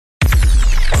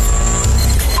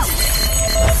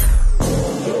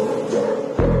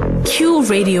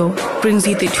Radio brings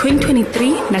you the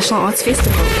 2023 National Arts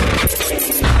Festival.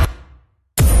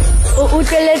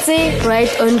 Utleletse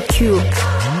right on cue.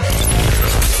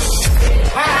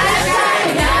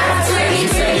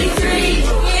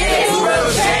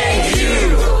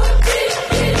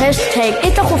 Hashtag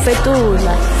e tla go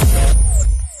fetola.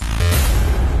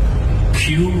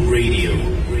 Q Radio.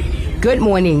 Good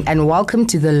morning and welcome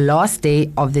to the last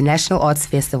day of the National Arts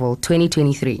Festival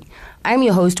 2023. I'm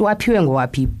your host Wapiwe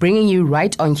Ngwapi, bringing you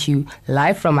right on cue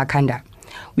live from Makhanda.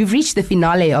 We've reached the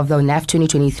finale of the NAF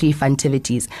 2023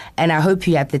 festivities and I hope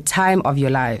you had the time of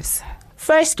your lives.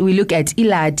 First, we look at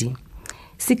Iladi.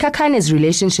 Sikakhane's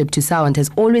relationship to sound has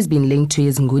always been linked to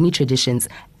his Nguni traditions,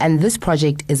 and this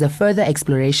project is a further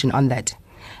exploration on that.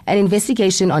 An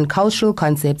investigation on cultural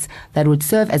concepts that would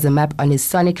serve as a map on his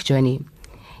sonic journey.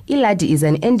 Iladi is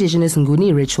an indigenous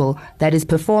Nguni ritual that is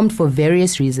performed for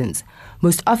various reasons,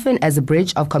 most often as a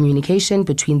bridge of communication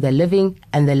between the living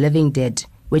and the living dead,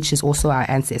 which is also our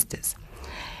ancestors.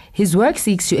 His work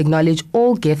seeks to acknowledge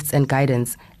all gifts and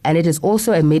guidance, and it is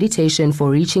also a meditation for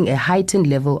reaching a heightened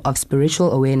level of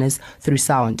spiritual awareness through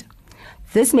sound.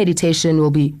 This meditation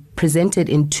will be presented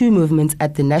in 2 movements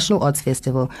at the National Arts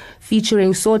Festival,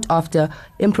 featuring sought-after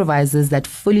improvisers that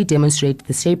fully demonstrate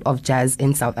the shape of jazz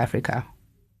in South Africa.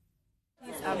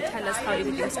 Tell us how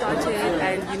everything started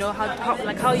and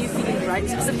how are you feeling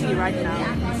specifically right now?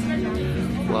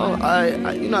 Well,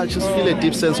 I just feel a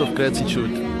deep sense of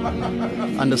gratitude,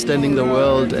 understanding the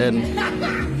world and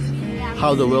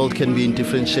how the world can be in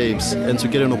different shapes, and to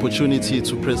get an opportunity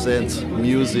to present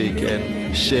music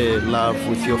and share love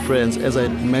with your friends. As I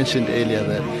mentioned earlier,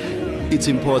 that it's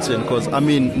important because,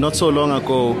 not so long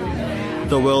ago,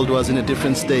 the world was in a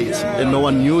different state and no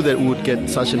one knew that we would get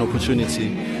such an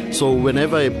opportunity. So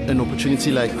whenever an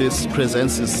opportunity like this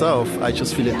presents itself, I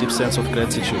just feel a deep sense of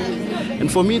gratitude.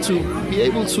 And for me to be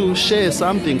able to share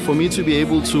something, for me to be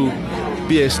able to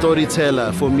be a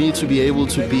storyteller, for me to be able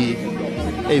to be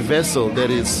a vessel that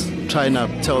is trying to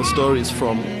tell stories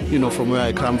from where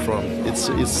I come from, it's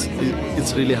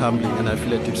really humbling, and I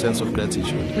feel a deep sense of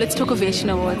gratitude. Let's talk of Asian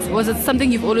Awards. Was it something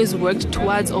you've always worked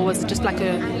towards, or was it just like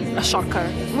a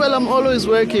shocker? Well, I'm always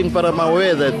working, but I'm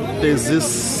aware that there's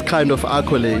this kind of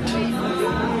accolade,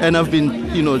 and I've been,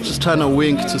 just trying to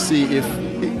wink to see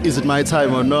is it my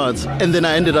time or not, and then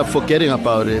I ended up forgetting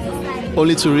about it,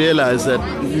 only to realize that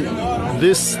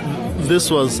this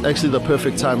was actually the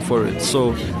perfect time for it.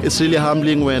 So it's really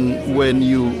humbling when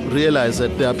you realize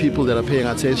that there are people that are paying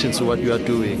attention to what you are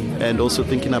doing, and also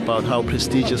thinking about how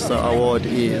prestigious the award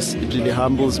is. It really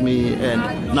humbles me,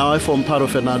 and now I form part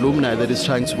of an alumni that is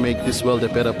trying to make this world a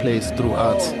better place through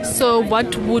art. So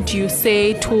what would you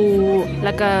say to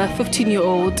like a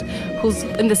 15-year-old who's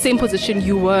in the same position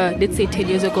you were, let's say 10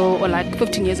 years ago or like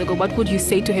 15 years ago? What would you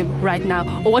say to him right now?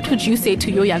 Or what would you say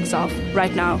to your young self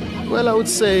right now? Well, I would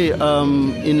say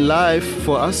in life,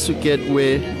 for us to get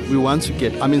where we want to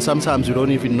get, sometimes we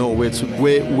don't even know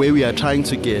where we are trying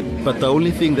to get. But the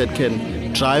only thing that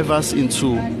can drive us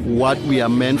into what we are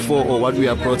meant for or what we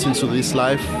are brought into this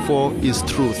life for is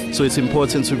truth. So it's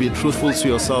important to be truthful to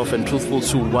yourself and truthful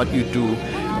to what you do,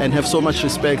 and have so much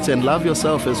respect and love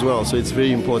yourself as well. So it's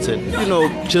very important.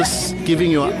 Just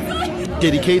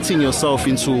dedicating yourself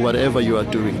into whatever you are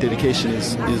doing. Dedication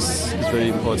is very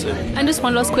important. And just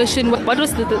one last question. What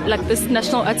does this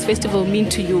National Arts Festival mean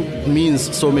to you? It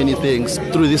means so many things.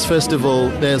 Through this festival,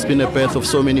 there has been a birth of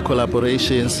so many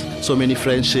collaborations, so many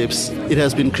friendships. It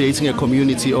has been creating a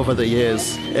community over the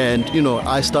years. And,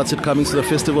 I started coming to the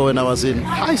festival when I was in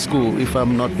high school, if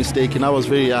I'm not mistaken. I was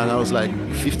very young. I was like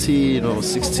 15 or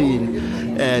 16.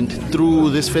 And through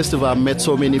this festival, I met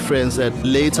so many friends that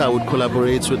later I would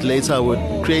collaborate with, later I would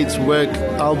create work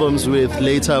albums with,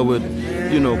 later I would,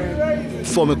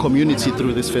 form a community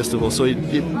through this festival. So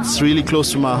it's really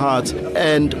close to my heart.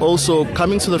 And also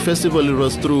coming to the festival, it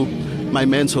was through my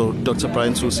mentor, Dr.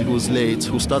 Brian Tusi, who's late,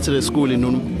 who started a school in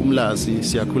Umlazi,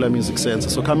 Siakula Music Center.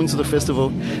 So coming to the festival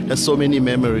has so many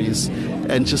memories.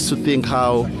 And just to think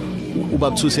how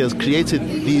Ubab Tusi has created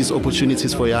these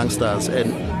opportunities for youngsters,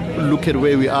 and look at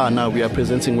where we are now. We are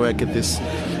presenting work at this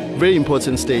very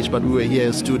important stage, but we were here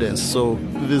as students. So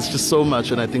there's just so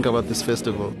much when I think about this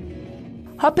festival.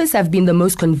 Hoppers have been the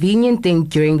most convenient thing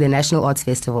during the National Arts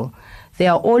Festival. They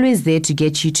are always there to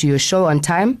get you to your show on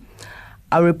time.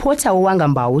 Our reporter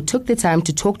Uwangambawu took the time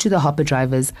to talk to the hopper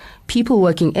drivers, people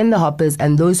working in the hoppers,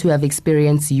 and those who have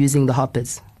experience using the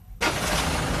hoppers.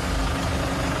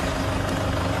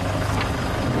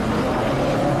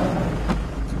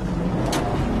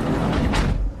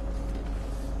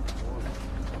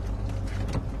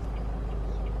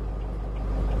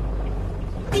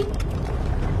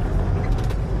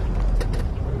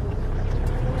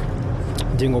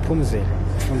 ndingophumzela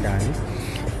Fundani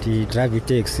ndidrive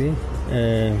itaxi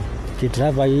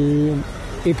ndidrive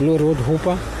iBlue Road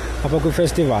Hooper apha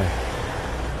kwi-festival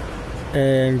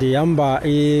ndihamba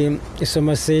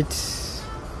iSomerset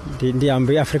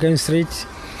ndihambe iAfrican Street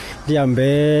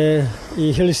ndihambe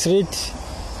iHill Street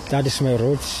that is my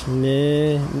route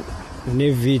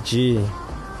ne-VG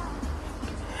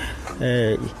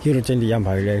iroute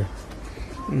endiyihambayo leyo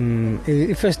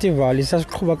ifestival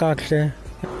isasiqhuba kakuhle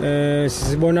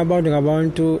sibona abantu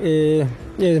ngabantu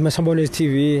masibona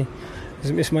TV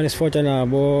simane sifota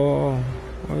nabo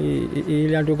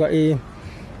ilanto ka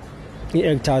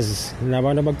i-actors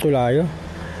nabantu abaculayo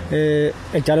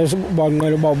edala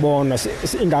sibanqela ubabona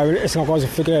indawo esingakwazi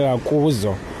ukufikelela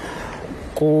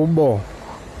kubo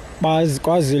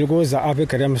kwazile kuza apha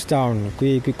eGrahamstown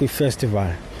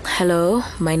kwi-festival. Hello,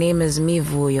 my name is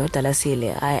Mivuyo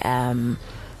Dalasile. I am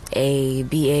a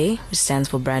BA, which stands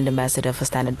for Brand Ambassador for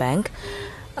Standard Bank.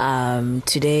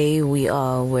 Today we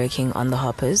are working on the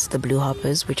hoppers, the Blue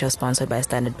Hoppers, which are sponsored by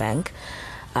Standard Bank.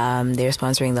 They're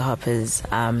sponsoring the hoppers.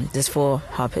 There's 4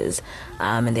 hoppers,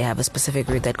 and they have a specific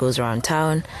route that goes around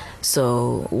town.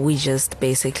 So we just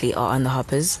basically are on the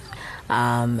hoppers,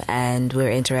 and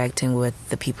we're interacting with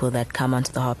the people that come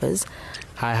onto the hoppers.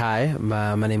 Hi,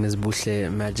 my name is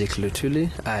Bushle Magic Lutuli.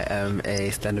 I am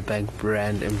a Standard Bank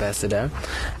brand ambassador.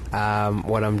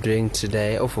 What I'm doing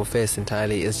today, for Fest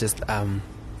entirely, is just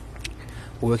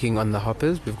working on the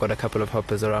hoppers. We've got a couple of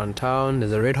hoppers around town.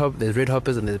 There's red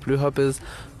hoppers and there's blue hoppers.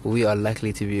 We are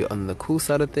likely to be on the cool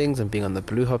side of things and being on the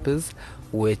blue hoppers,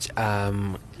 which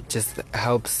just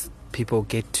helps people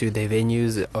get to their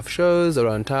venues of shows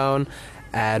around town.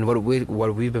 And what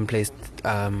we've been placed,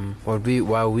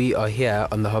 while we are here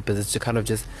on the hoppers, is to kind of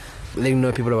just letting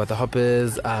know people about the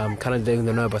hoppers, kind of letting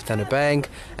them know about Standard Bank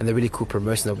and the really cool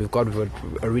promotion that we've got. We've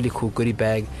got a really cool goodie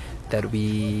bag that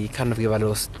we kind of give out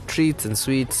little treats and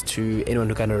sweets to anyone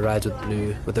who kind of rides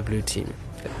with the blue team.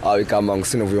 Igama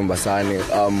ngiSinovuyo Mbasane.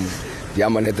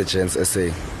 Ndihamba ne-The Gents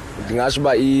SA. Ndingasho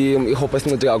uba ihopper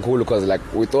isincede kakhulu because like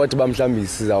we thought mhlawumbi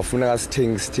sizawufuna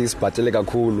sibhatele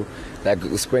kakhulu, like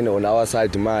spend on our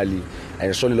side imali,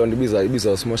 and surely loo nto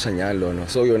ibizwa simosha nyani lona.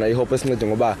 So yona ihopper isincede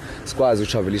ngoba sikwazi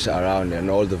utravelisha around and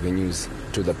all the venues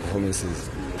to the performances.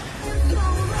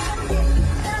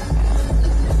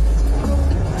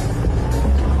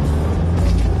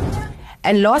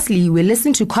 And lastly, we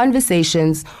listen to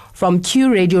conversations from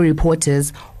Q Radio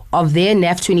reporters of their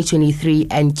NAF 2023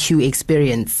 and Q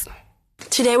experience.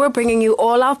 Today we're bringing you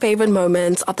all our favorite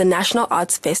moments of the National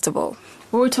Arts Festival.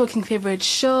 We're talking favorite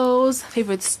shows,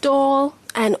 favorite stall,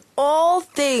 and all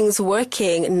things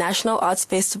working National Arts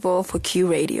Festival for Q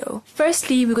Radio.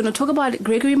 Firstly, we're going to talk about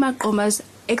Gregory Maqoma's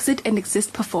Exit and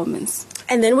Exist performance.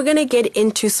 And then we're going to get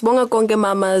into Sibonga Konke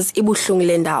Mama's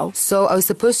Ibuhlungile Ndawo. So I was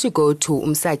supposed to go to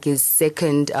Umsaki's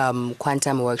second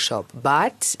quantum workshop,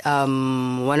 but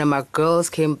one of my girls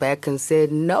came back and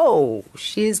said, no,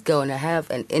 she's going to have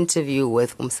an interview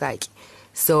with Umsaki.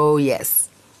 So yes,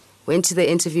 went to the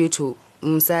interview to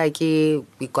Umsaki.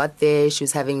 We got there. She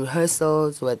was having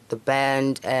rehearsals with the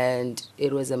band, and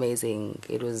it was amazing.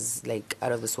 It was like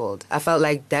out of this world. I felt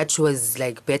like that was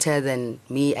like better than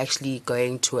me actually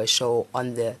going to a show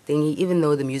on the thingy, even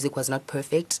though the music was not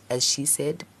perfect, as she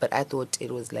said. But I thought it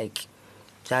was like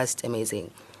just amazing.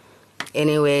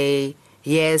 Anyway,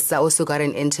 yes, I also got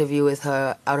an interview with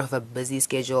her out of a busy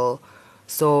schedule.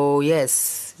 So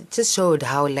yes, it just showed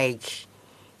how like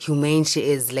humane she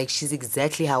is. Like, she's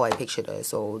exactly how I pictured her.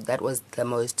 So that was the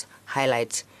most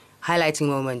highlighting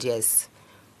moment, yes,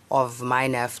 of my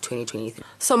NAF 2023.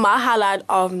 So my highlight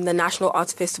of the National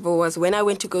Arts Festival was when I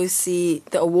went to go see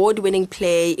the award-winning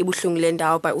play Ibuhlungile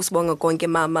Ndawo by Usibonga Konke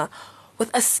Mama.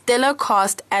 With a stellar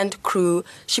cast and crew,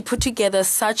 she put together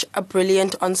such a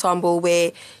brilliant ensemble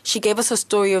where she gave us a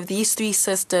story of these 3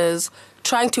 sisters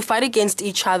trying to fight against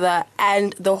each other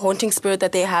and the haunting spirit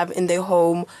that they have in their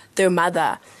home, their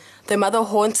mother. Their mother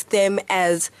haunts them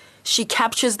as she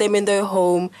captures them in their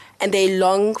home, and they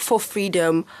long for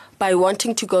freedom by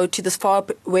wanting to go to this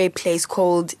faraway place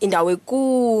called Indawo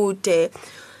Kude.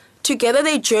 Together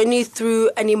they journey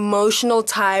through an emotional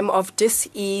time of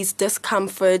dis-ease,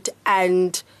 discomfort,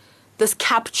 and this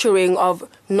capturing of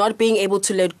not being able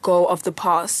to let go of the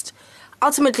past.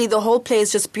 Ultimately, the whole play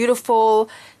is just beautiful.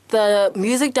 The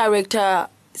music director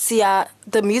Sia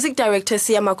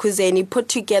Makuzeni put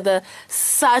together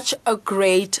such a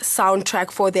great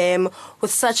soundtrack for them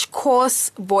with such a coarse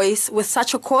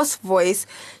voice.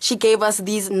 She gave us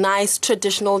these nice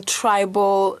traditional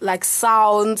tribal like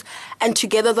sounds, and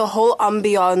together the whole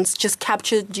ambiance just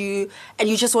captured you, and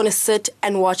you just want to sit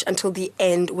and watch until the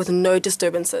end with no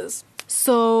disturbances.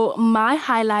 So my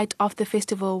highlight of the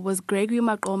festival was Gregory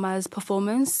Maqoma's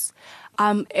performance.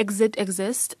 Exit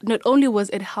Exist. Not only was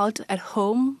it held at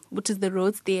home, which is the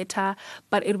Rhodes Theatre,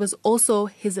 but it was also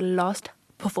his last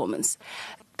performance.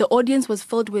 The audience was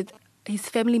filled with his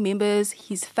family members,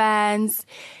 his fans,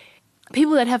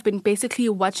 people that have been basically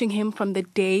watching him from the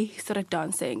day he started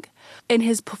dancing. In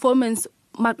his performance,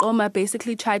 Maqoma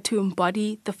basically tried to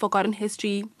embody the forgotten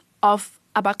history of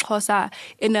AbaXhosa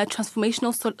in a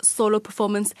transformational solo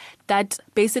performance that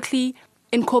basically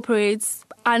incorporates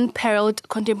unparalleled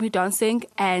contemporary dancing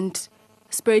and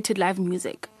spirited live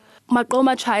music.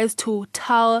 Maqoma tries to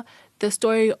tell the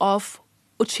story of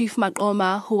Chief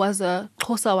Maqoma, who was a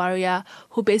Xhosa warrior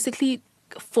who basically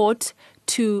fought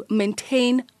to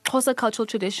maintain Xhosa cultural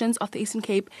traditions of the Eastern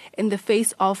Cape in the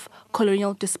face of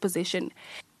colonial dispossession.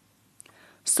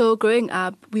 So growing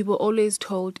up, we were always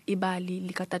told Ibali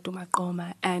Likatatu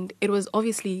Maqoma, and it was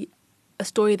obviously a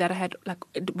story that I had,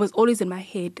 it was always in my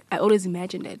head. I always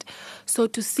imagined it. So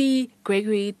to see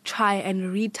Gregory try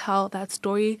and retell that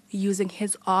story using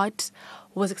his art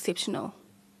was exceptional.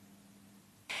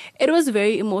 It was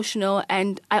very emotional,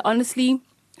 and I honestly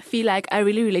feel like I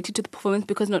really related to the performance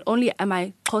because not only am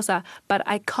I Xhosa, but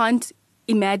I can't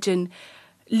imagine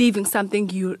leaving something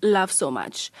you love so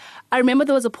much. I remember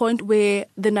there was a point where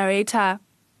the narrator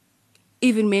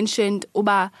even mentioned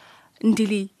uba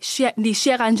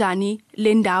ndishare kanjani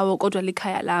le ndawo kodwa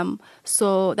likhaya lam.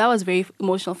 So that was very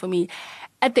emotional for me.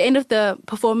 At the end of the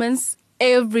performance,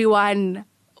 everyone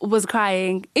was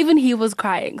crying. Even he was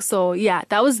crying. So yeah,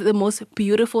 that was the most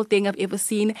beautiful thing I've ever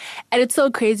seen. And it's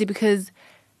so crazy because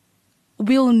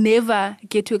we'll never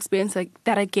get to experience like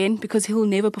that again because he'll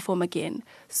never perform again.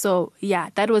 So yeah,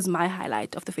 that was my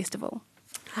highlight of the festival.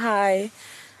 Hi,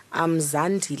 I'm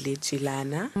Zandile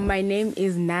Chilana. My name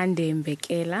is Nande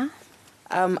Mbekela.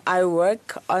 I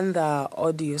work on the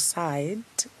audio side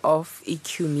of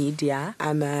EQ Media.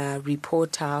 I'm a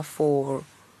reporter for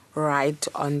Right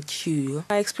on Q.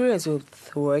 My experience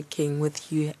with working with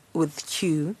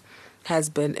Q has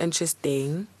been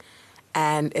interesting,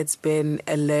 and it's been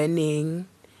a learning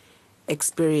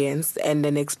experience and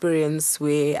an experience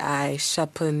where I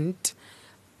sharpened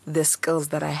the skills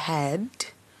that I had.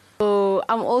 So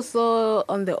I'm also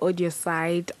on the audio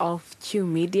side of Q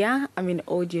Media. I'm an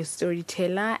audio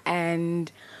storyteller,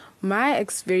 and my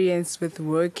experience with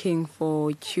working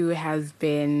for Q has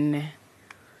been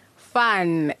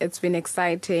fun. It's been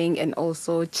exciting and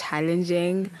also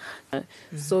challenging.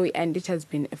 So, and it has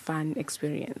been a fun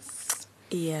experience.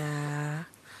 Yeah.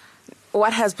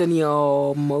 What has been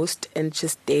your most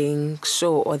interesting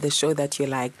show or the show that you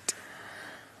liked?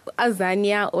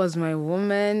 Azania Was My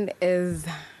Woman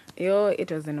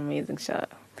it was an amazing show.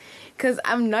 Because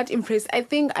I'm not impressed. I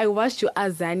think I watched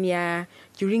Azania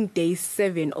during day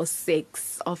 7 or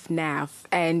 6 of NAF.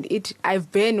 And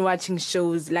I've been watching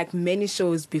shows, like many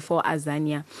shows before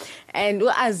Azania. And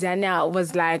Azania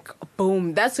was like,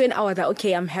 boom. That's when I was like,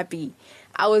 okay, I'm happy.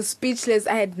 I was speechless.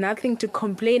 I had nothing to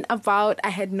complain about. I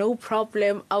had no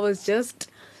problem. I was just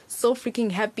so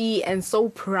freaking happy and so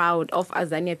proud of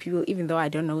Azania people, even though I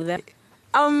don't know that.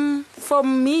 For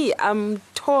me, I'm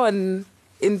torn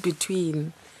in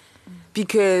between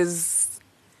because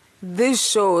the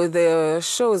shows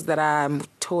that I'm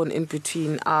torn in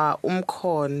between are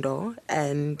Umkhondo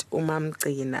and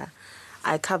Umamgcina.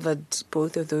 I covered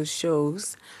both of those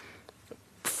shows.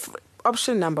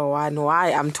 Option number 1,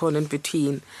 why I'm torn in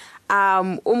between.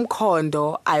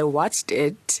 Umkhondo, I watched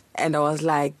it and I was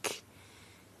like,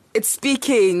 it's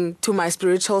speaking to my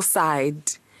spiritual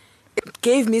side. It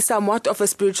gave me somewhat of a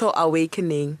spiritual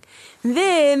awakening.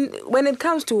 Then, when it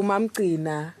comes to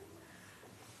Umamgcina,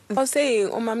 I was saying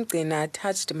Umamgcina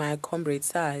touched my comrade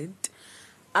side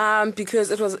because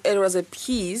it was a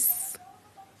piece.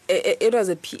 It was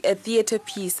a theater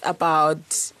piece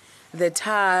about the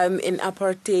time in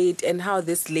apartheid and how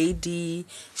this lady,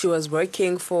 she was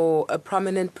working for a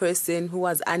prominent person who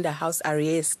was under house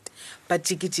arrest. But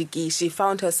she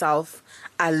found herself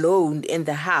alone in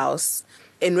the house.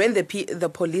 And when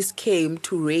the police came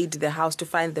to raid the house to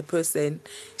find the person,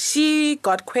 she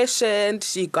got questioned,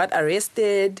 she got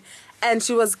arrested, and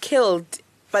she was killed.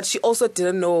 But she also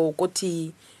didn't know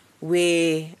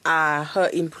where are her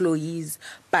employees.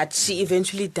 But she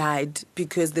eventually died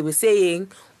because they were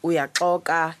saying, "We are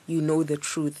Xoka, you know the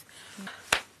truth."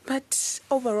 But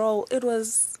overall, it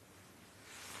was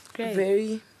great.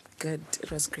 Very good. It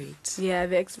was great. Yeah,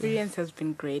 the experience has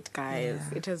been great, guys.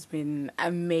 Yeah. It has been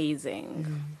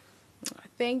amazing.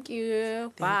 Thank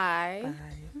you. Bye.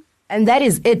 And that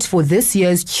is it for this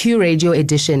year's Q Radio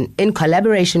edition in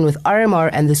collaboration with RMR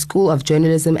and the School of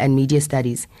Journalism and Media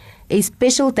Studies. A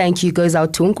special thank you goes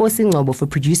out to Nkosi Ngcobo for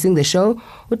producing the show,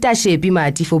 Utashe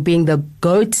Bimati for being the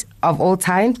GOAT of all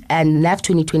time, and NAF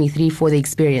 2023 for the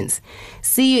experience.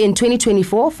 See you in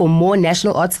 2024 for more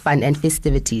national arts fun and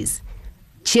festivities.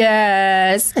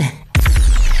 Cheers!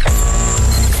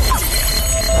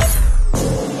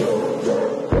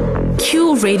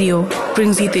 Q Radio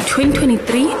brings you the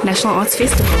 2023 National Arts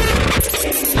Festival.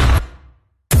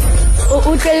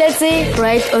 Utleletse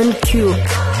right on cue.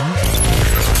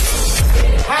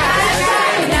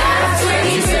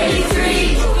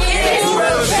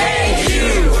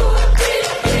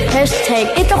 Hashtag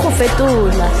ita go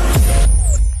fetola.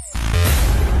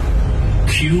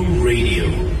 Q